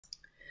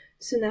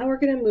So now we're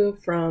going to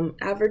move from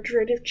average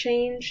rate of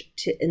change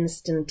to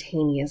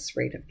instantaneous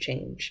rate of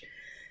change.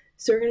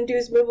 So what we're going to do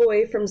is move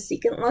away from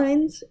secant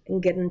lines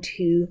and get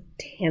into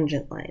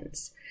tangent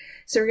lines.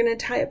 So we're going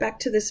to tie it back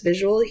to this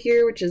visual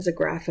here, which is a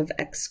graph of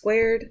x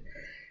squared.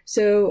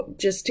 So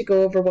just to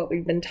go over what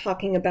we've been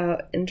talking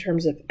about in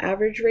terms of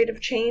average rate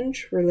of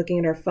change, we're looking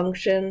at our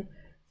function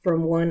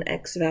from one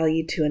x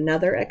value to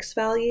another x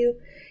value,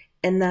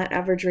 and that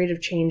average rate of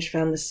change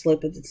found the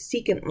slope of the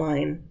secant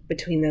line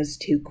between those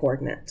two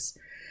coordinates.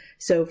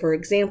 So for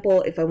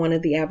example, if I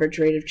wanted the average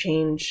rate of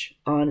change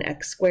on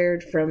x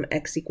squared from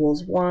x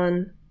equals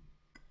 1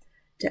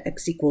 to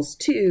x equals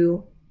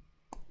 2,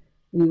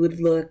 we would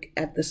look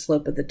at the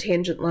slope of the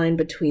tangent line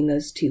between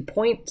those 2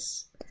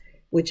 points,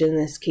 which in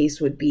this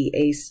case would be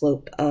a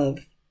slope of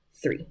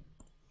 3.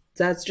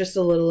 So that's just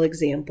a little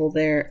example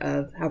there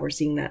of how we're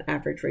seeing that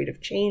average rate of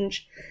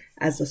change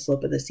as the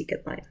slope of the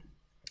secant line.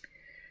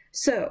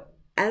 So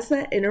as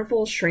that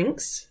interval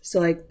shrinks, so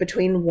like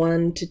between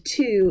 1 to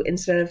 2,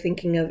 instead of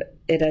thinking of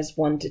it as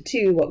 1 to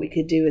 2, what we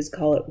could do is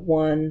call it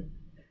 1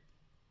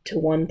 to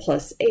 1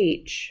 plus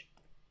h,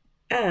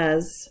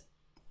 as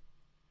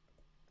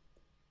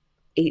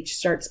h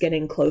starts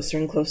getting closer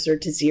and closer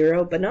to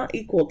 0, but not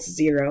equal to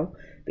 0,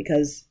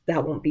 because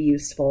that won't be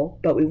useful,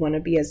 but we want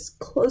to be as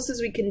close as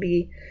we can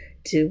be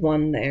to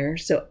 1 there.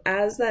 So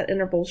as that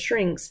interval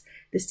shrinks,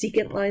 the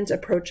secant lines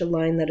approach a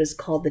line that is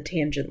called the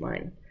tangent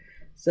line.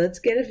 So let's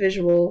get a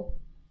visual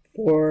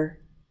for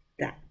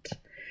that.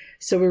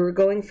 So we were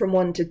going from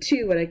 1 to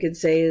 2, what I could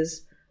say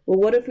is, well,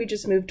 what if we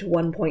just moved to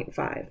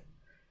 1.5?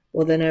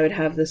 Well, then I would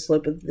have the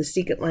slope of the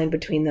secant line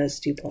between those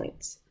 2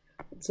 points.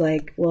 It's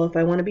like, well, if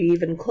I want to be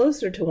even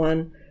closer to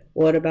 1,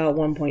 what about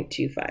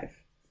 1.25?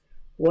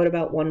 What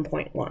about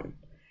 1.1?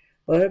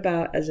 What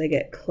about as I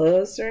get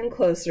closer and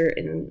closer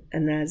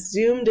and as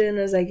zoomed in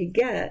as I could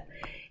get,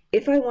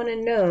 if I want to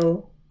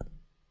know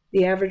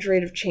the average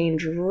rate of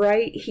change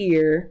right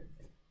here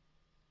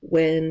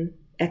when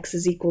x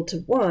is equal to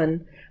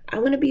 1, I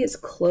want to be as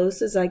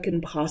close as I can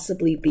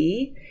possibly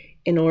be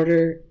in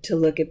order to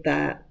look at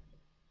that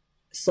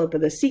slope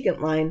of the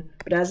secant line.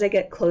 But as I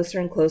get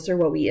closer and closer,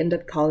 what we end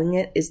up calling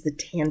it is the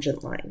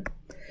tangent line.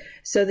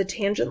 So the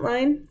tangent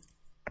line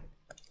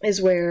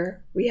is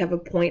where we have a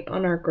point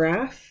on our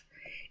graph.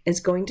 It's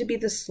going to be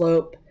the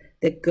slope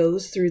that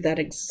goes through that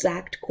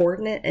exact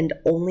coordinate and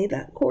only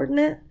that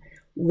coordinate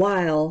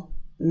while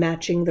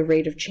matching the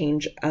rate of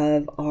change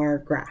of our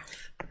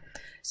graph.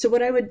 So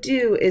what I would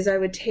do is I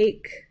would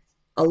take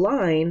a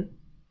line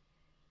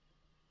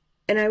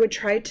and I would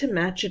try to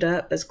match it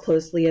up as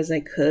closely as I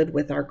could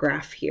with our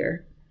graph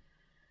here.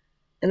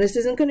 And this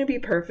isn't going to be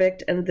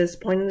perfect, and at this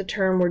point in the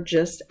term we're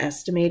just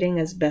estimating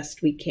as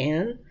best we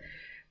can.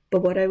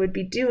 But what I would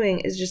be doing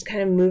is just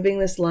kind of moving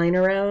this line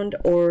around,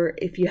 or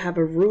if you have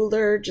a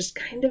ruler, just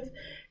kind of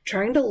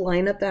trying to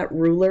line up that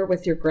ruler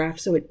with your graph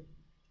so it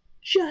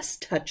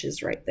just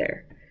touches right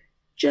there,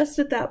 just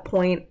at that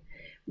point,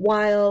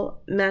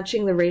 while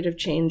matching the rate of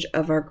change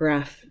of our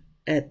graph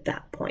at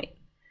that point.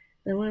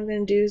 Then what I'm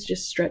going to do is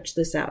just stretch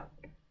this out.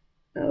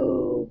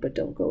 Oh, but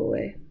don't go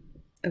away.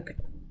 Okay.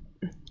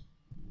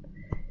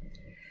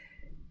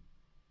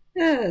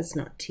 That's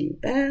not too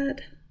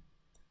bad.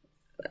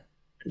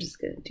 I'm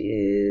just going to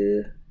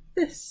do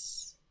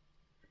this.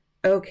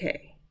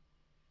 Okay.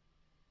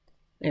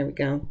 There we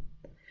go.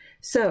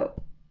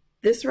 So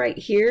this right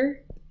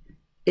here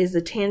is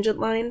the tangent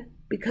line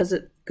because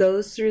it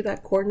goes through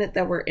that coordinate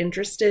that we're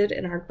interested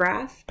in our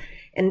graph.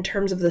 And in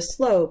terms of the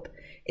slope,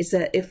 is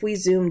that if we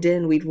zoomed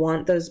in, we'd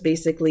want those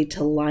basically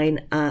to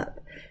line up.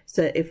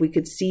 So that if we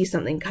could see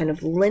something kind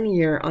of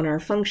linear on our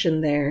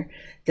function there,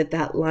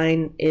 that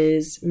line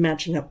is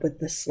matching up with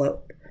the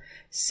slope.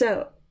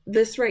 So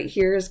this right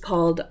here is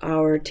called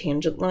our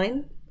tangent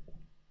line.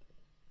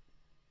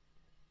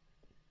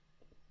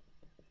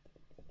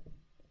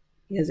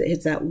 Because it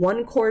hits that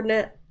one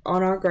coordinate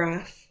on our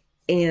graph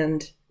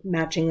and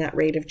matching that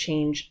rate of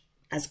change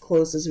as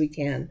close as we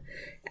can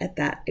at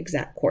that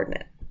exact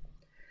coordinate.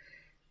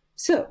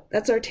 So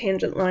that's our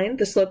tangent line.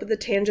 The slope of the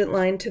tangent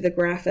line to the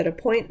graph at a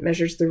point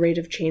measures the rate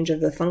of change of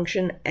the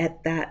function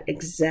at that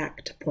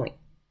exact point.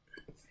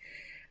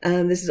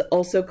 This is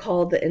also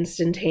called the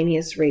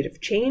instantaneous rate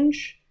of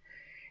change.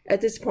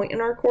 At this point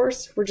in our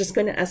course, we're just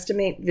going to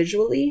estimate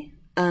visually.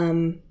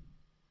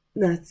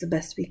 That's the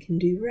best we can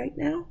do right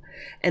now.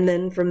 And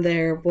then from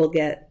there, we'll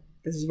get,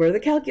 this is where the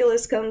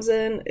calculus comes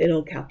in.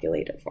 It'll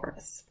calculate it for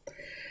us.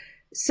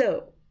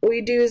 So what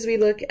we do is we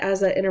look as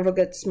that interval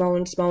gets smaller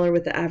and smaller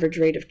with the average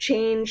rate of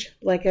change.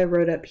 Like I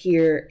wrote up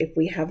here, if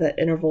we have that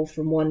interval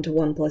from 1 to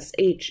 1 plus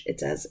h,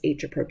 it's as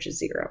h approaches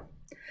 0.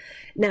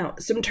 Now,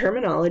 some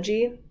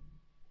terminology.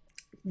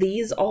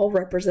 These all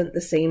represent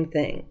the same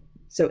thing.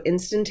 So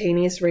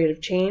instantaneous rate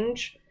of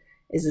change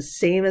is the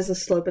same as the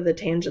slope of the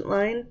tangent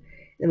line.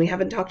 And we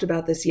haven't talked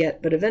about this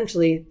yet, but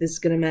eventually this is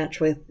going to match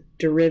with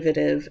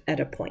derivative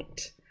at a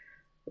point.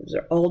 Those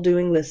are all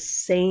doing the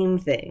same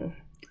thing.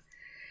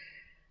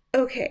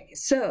 Okay,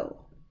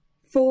 so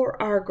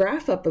for our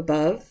graph up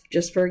above,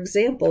 just for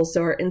example,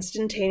 so our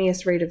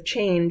instantaneous rate of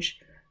change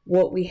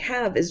what we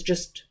have is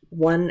just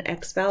one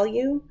x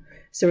value.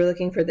 So we're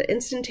looking for the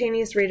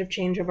instantaneous rate of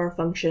change of our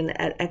function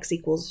at x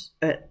equals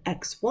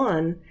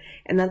x1,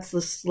 and that's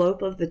the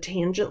slope of the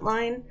tangent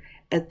line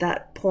at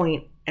that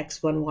point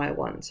x1,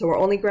 y1. So we're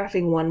only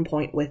graphing one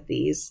point with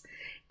these.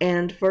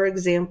 And for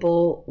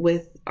example,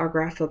 with our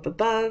graph up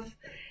above,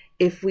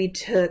 if we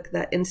took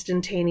that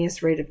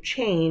instantaneous rate of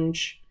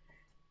change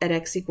at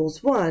x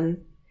equals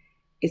 1,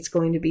 it's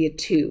going to be a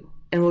 2.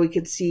 And what we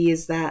could see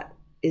is that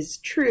is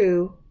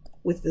true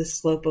with the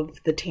slope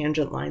of the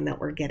tangent line that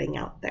we're getting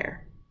out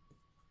there.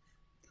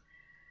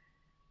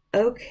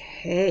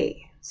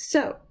 Okay,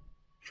 so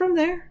from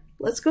there,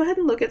 let's go ahead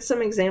and look at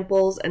some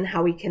examples and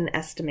how we can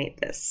estimate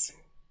this.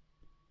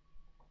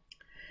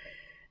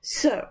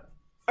 So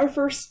our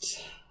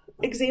first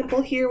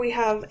example here, we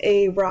have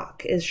a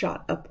rock is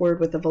shot upward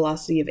with a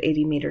velocity of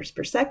 80 meters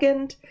per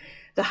second.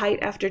 The height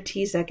after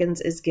t seconds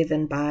is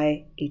given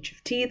by h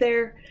of t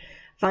there.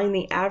 Find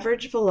the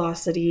average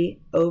velocity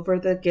over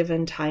the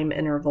given time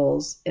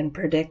intervals and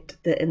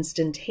predict the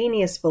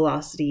instantaneous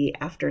velocity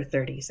after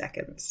 30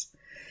 seconds.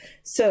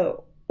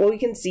 So what we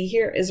can see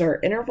here is our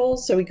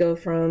intervals. So we go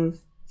from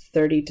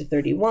 30 to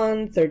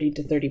 31, 30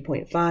 to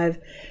 30.5.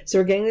 So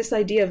we're getting this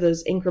idea of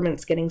those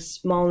increments getting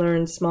smaller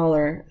and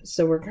smaller.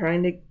 So we're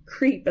trying to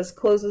creep as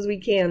close as we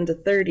can to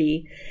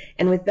 30.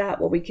 And with that,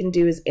 what we can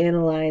do is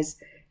analyze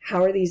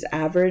how are these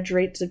average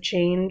rates of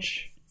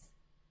change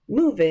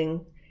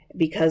moving,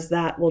 because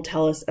that will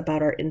tell us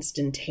about our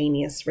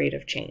instantaneous rate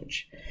of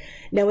change.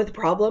 Now with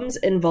problems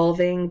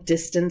involving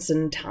distance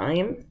and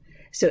time,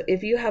 so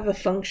if you have a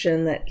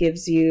function that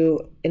gives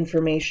you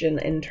information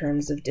in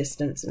terms of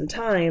distance and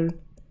time,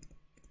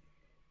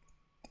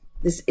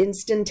 this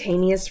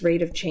instantaneous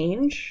rate of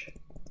change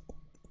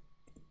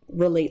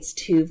relates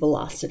to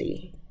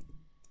velocity.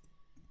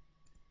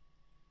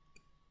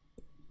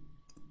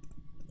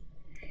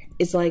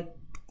 It's like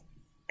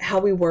how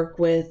we work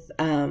with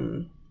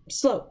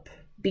slope,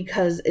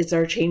 because it's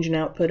our change in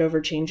output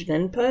over change in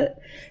input.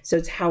 So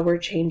it's how we're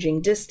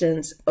changing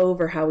distance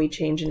over how we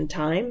change in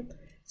time.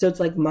 So it's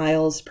like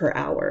miles per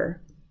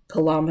hour,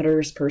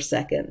 kilometers per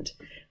second,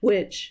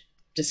 which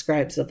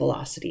describes the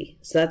velocity.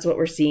 So that's what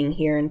we're seeing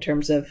here in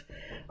terms of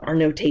our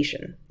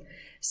notation.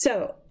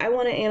 So I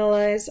want to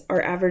analyze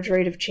our average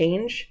rate of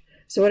change.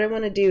 So what I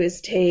want to do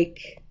is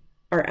take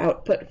our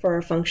output for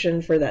our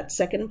function for that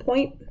second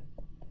point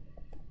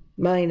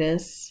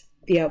minus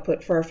the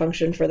output for our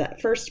function for that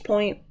first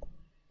point,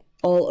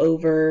 all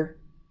over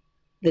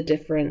the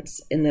difference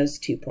in those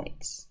 2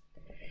 points.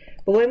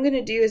 But what I'm going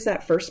to do is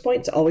that first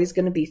point is always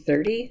going to be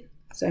 30.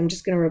 So I'm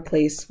just going to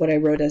replace what I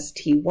wrote as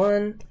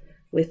T1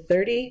 with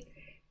 30.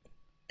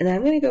 And then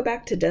I'm going to go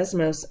back to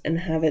Desmos and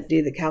have it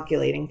do the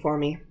calculating for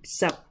me.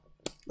 So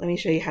let me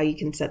show you how you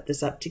can set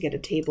this up to get a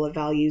table of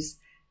values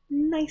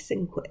nice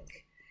and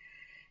quick.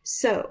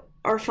 So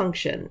our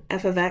function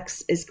f of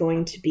x is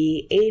going to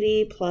be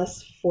 80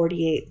 plus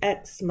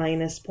 48x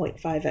minus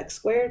 0.5x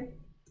squared.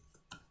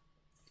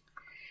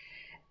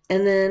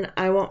 And then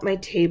I want my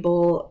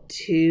table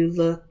to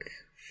look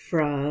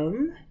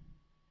from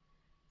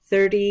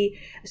 30.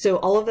 So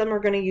all of them are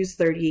going to use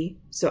 30.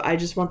 So I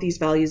just want these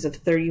values of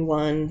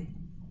 31,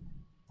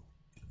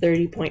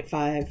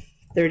 30.5,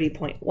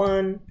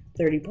 30.1,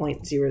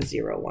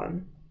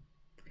 30.001.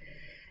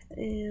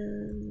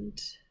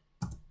 And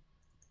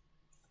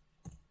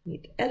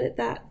need to edit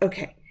that.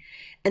 Okay.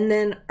 And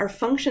then our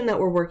function that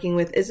we're working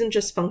with isn't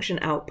just function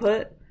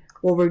output.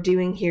 What we're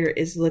doing here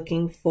is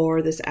looking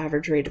for this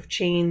average rate of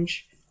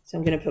change. So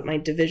I'm going to put my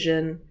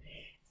division,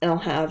 and I'll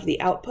have the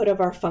output of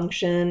our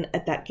function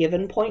at that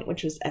given point,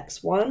 which was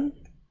x1,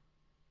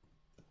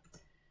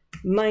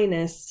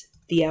 minus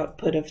the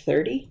output of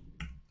 30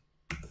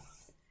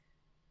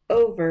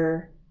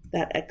 over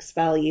that x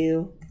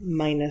value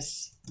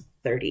minus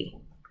 30.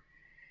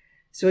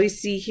 So what we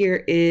see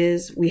here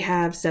is we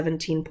have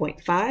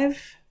 17.5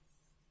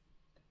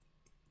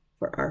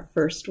 for our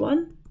first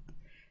one.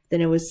 Then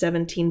it was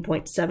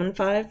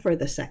 17.75 for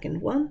the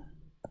second one.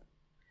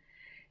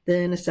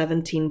 Then a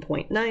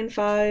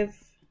 17.95.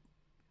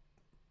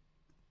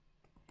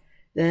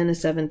 Then a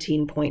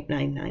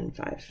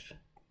 17.995.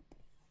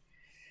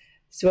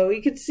 So what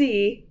we could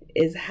see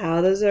is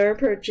how those are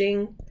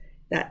approaching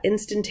that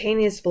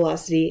instantaneous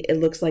velocity. It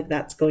looks like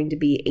that's going to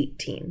be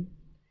 18.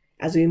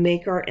 As we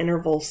make our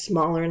interval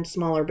smaller and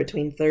smaller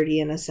between 30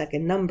 and a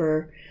second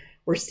number,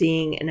 we're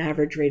seeing an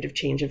average rate of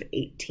change of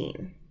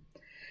 18.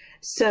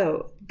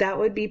 So that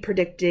would be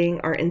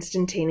predicting our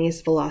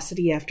instantaneous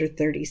velocity after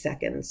 30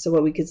 seconds. So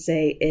what we could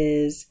say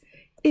is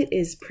it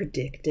is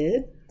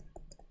predicted.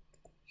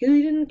 Because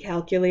we didn't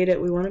calculate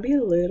it, we want to be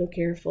a little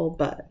careful,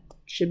 but it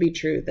should be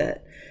true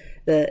that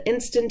the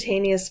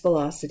instantaneous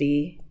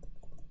velocity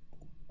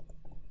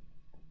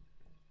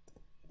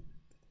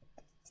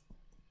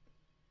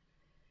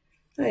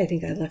I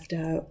think I left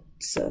out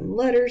some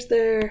letters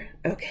there.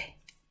 Okay.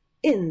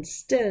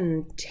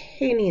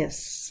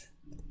 Instantaneous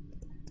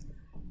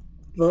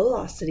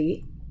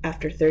velocity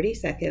after 30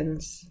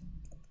 seconds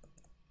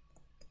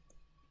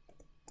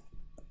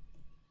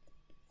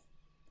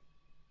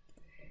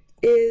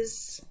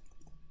is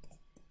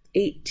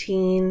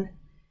 18,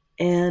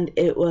 and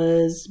it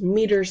was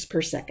meters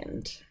per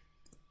second.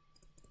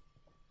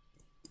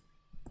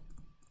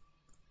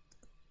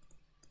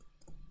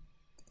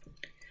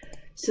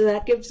 So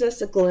that gives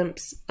us a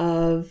glimpse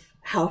of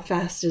how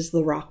fast is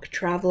the rock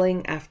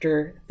traveling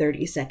after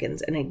 30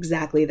 seconds and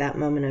exactly that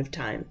moment of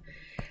time.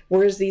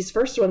 Whereas these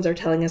first ones are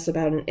telling us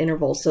about an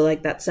interval. So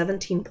like that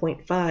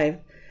 17.5,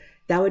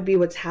 that would be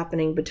what's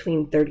happening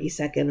between 30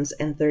 seconds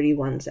and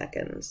 31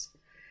 seconds.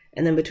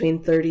 And then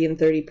between 30 and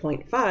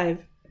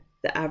 30.5,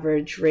 the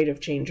average rate of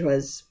change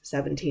was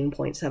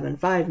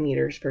 17.75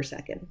 meters per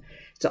second.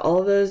 So all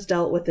of those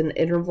dealt with an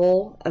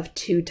interval of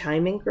 2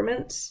 time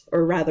increments,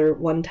 or rather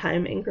 1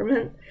 time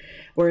increment,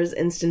 whereas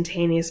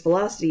instantaneous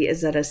velocity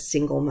is at a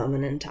single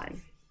moment in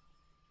time.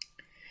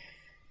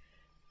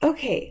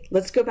 Okay,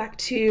 let's go back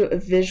to a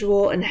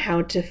visual and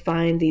how to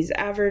find these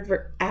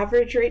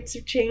average rates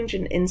of change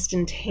and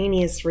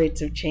instantaneous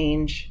rates of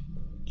change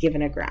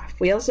given a graph.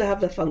 We also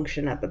have the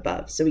function up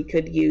above, so we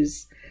could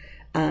use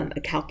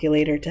a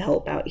calculator to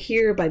help out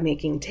here by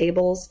making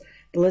tables,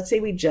 but let's say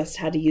we just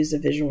had to use a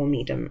visual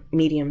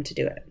medium to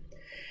do it.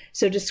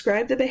 So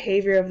describe the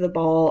behavior of the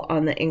ball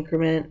on the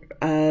increment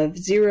of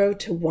 0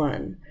 to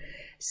 1.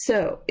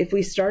 So if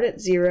we start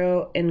at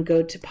 0 and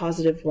go to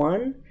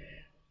 +1,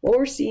 what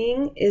we're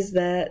seeing is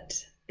that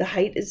the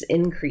height is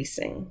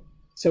increasing.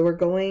 So we're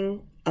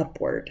going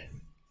upward.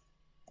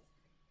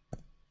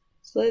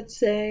 So let's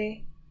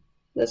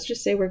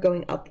just say we're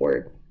going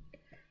upward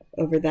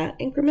over that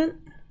increment.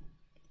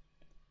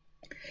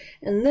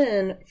 And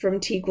then from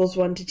t =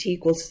 1 to t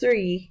 =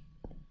 3,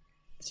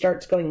 it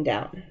starts going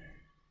down.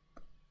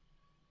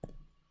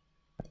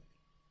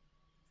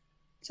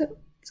 So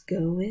it's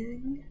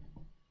going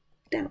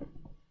down.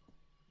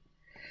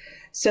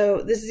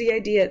 So this is the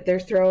idea. They're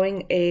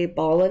throwing a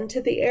ball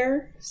into the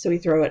air. So we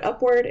throw it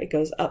upward, it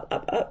goes up,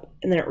 up, up,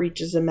 and then it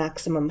reaches a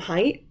maximum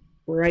height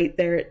right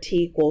there at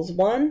t =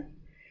 1.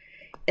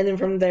 And then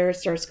from there it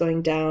starts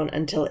going down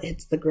until it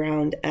hits the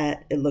ground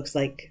at, it looks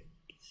like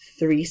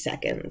 3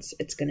 seconds.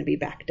 It's going to be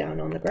back down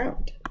on the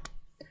ground.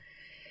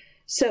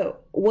 So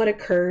what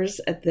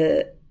occurs at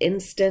the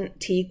instant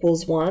t =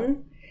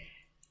 1?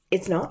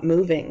 It's not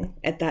moving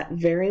at that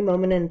very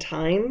moment in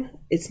time.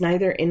 It's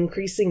neither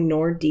increasing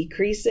nor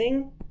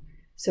decreasing.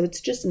 So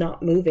it's just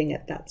not moving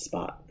at that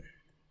spot.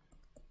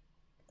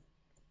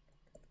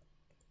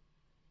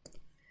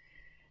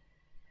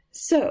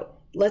 So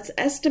let's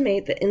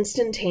estimate the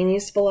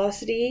instantaneous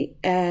velocity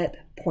at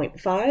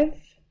 0.5,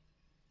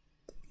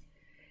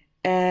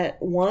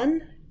 at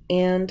 1,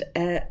 and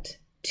at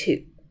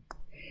 2.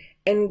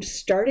 And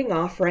starting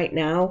off right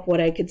now,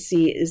 what I could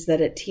see is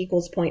that at t =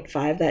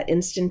 0.5, that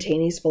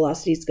instantaneous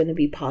velocity is going to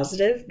be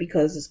positive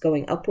because it's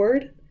going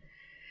upward.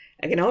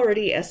 I can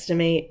already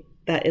estimate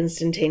that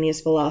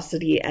instantaneous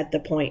velocity at the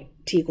point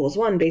t =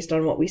 1 based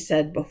on what we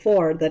said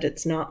before, that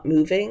it's not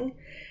moving.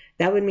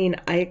 That would mean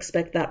I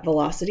expect that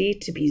velocity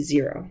to be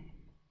 0.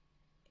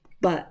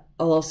 But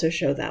I'll also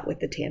show that with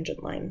the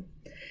tangent line.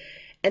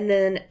 And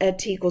then at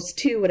t =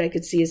 2, what I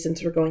could see is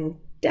since we're going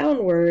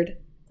downward,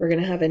 we're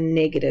going to have a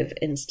negative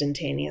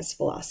instantaneous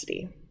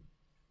velocity.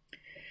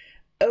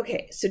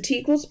 Okay, so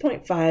t =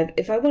 0.5,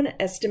 if I want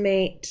to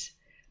estimate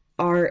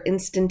our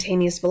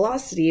instantaneous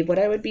velocity, what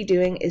I would be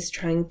doing is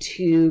trying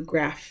to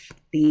graph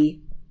the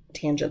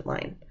tangent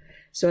line.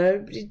 So what I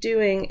would be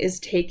doing is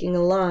taking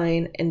a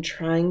line and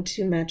trying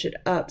to match it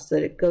up so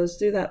that it goes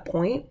through that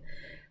point,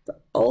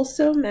 but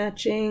also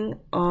matching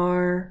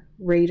our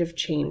rate of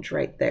change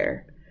right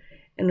there.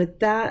 And with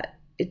that,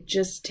 it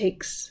just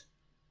takes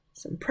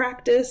some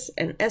practice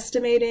and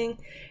estimating,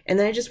 and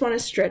then I just want to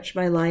stretch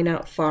my line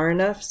out far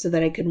enough so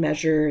that I could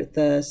measure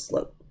the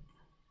slope.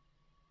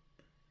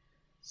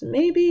 So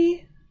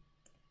maybe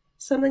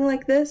something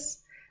like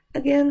this.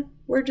 Again,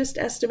 we're just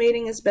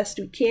estimating as best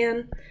we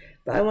can,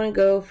 but I want to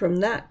go from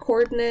that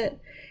coordinate,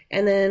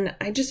 and then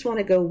I just want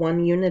to go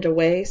 1 unit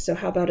away, so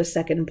how about a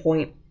second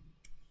point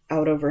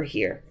out over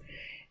here?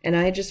 And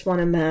I just want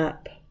to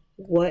map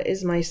what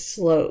is my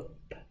slope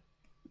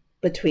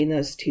between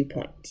those 2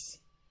 points.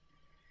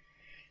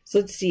 So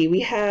let's see,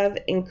 we have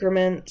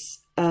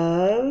increments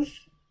of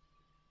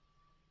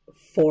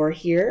 4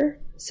 here.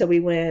 So we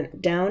went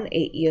down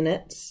 8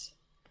 units,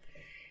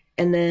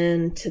 and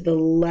then to the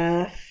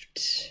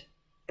left,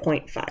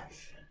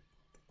 0.5.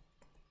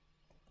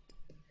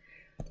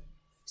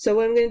 So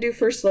what I'm going to do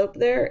for slope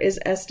there is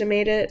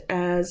estimate it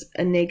as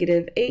a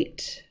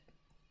 -8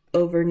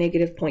 over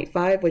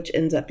 -0.5, which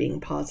ends up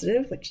being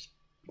positive, which is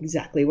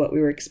exactly what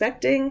we were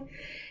expecting.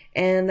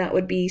 And that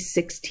would be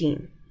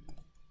 16.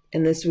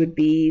 And this would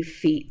be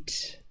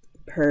feet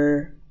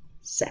per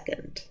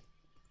second.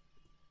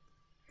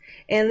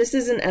 And this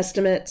is an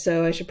estimate,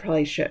 so I should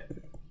probably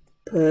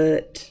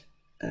put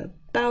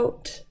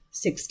about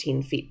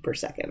 16 feet per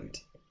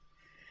second.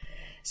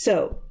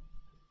 So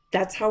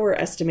that's how we're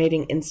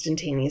estimating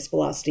instantaneous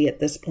velocity at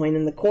this point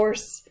in the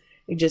course.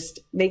 We just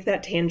make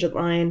that tangent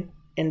line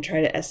and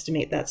try to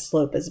estimate that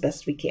slope as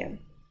best we can.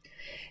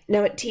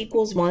 Now at t =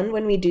 1,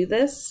 when we do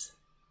this,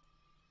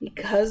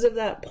 because of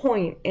that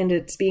point and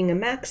it's being a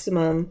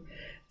maximum,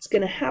 what's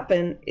going to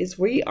happen is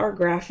we are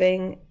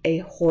graphing a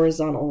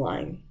horizontal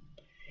line.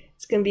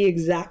 It's going to be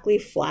exactly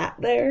flat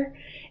there.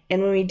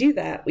 And when we do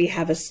that, we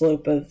have a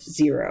slope of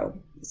 0.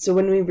 So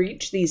when we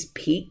reach these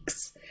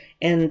peaks,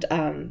 and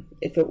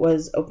if it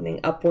was opening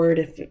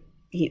upward,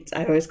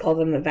 I always call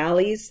them the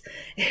valleys,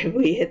 if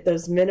we hit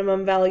those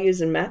minimum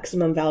values and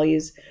maximum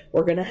values,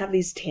 we're going to have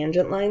these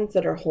tangent lines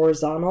that are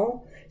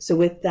horizontal. So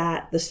with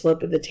that, the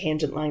slope of the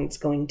tangent line is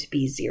going to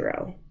be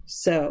 0.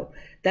 So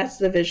that's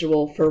the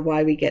visual for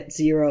why we get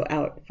 0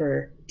 out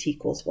for t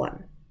equals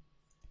 1.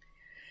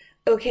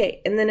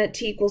 Okay, and then at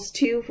t equals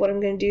 2, what I'm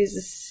going to do is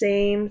the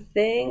same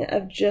thing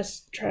of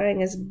just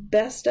trying as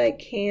best I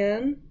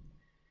can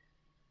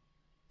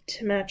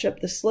to match up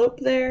the slope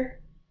there.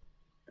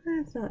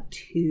 That's not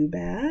too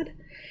bad.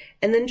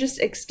 And then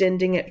just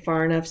extending it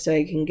far enough so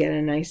I can get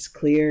a nice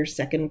clear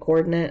second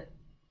coordinate.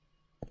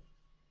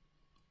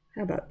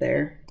 How about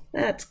there?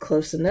 That's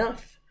close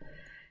enough.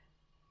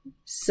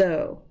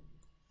 So,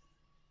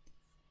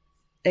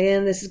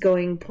 again, this is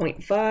going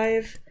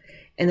 0.5,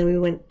 and then we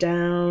went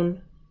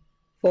down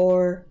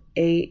 4,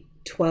 8,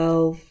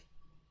 12,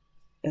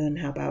 and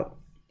how about,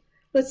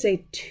 let's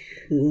say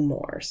 2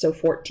 more, so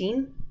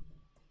 14.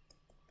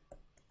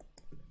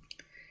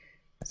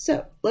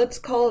 So let's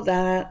call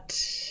that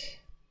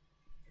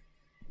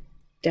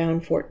down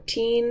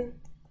 14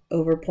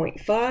 over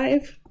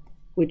 0.5,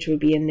 which would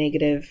be a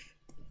negative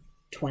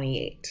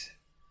 28.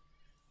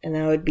 And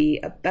that would be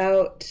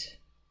about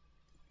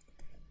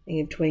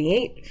negative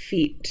 28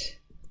 feet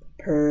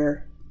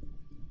per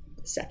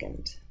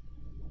second.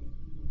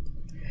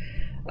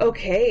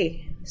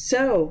 Okay,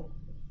 so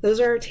those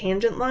are our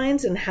tangent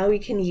lines and how we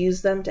can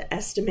use them to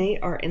estimate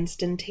our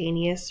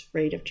instantaneous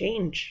rate of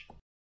change.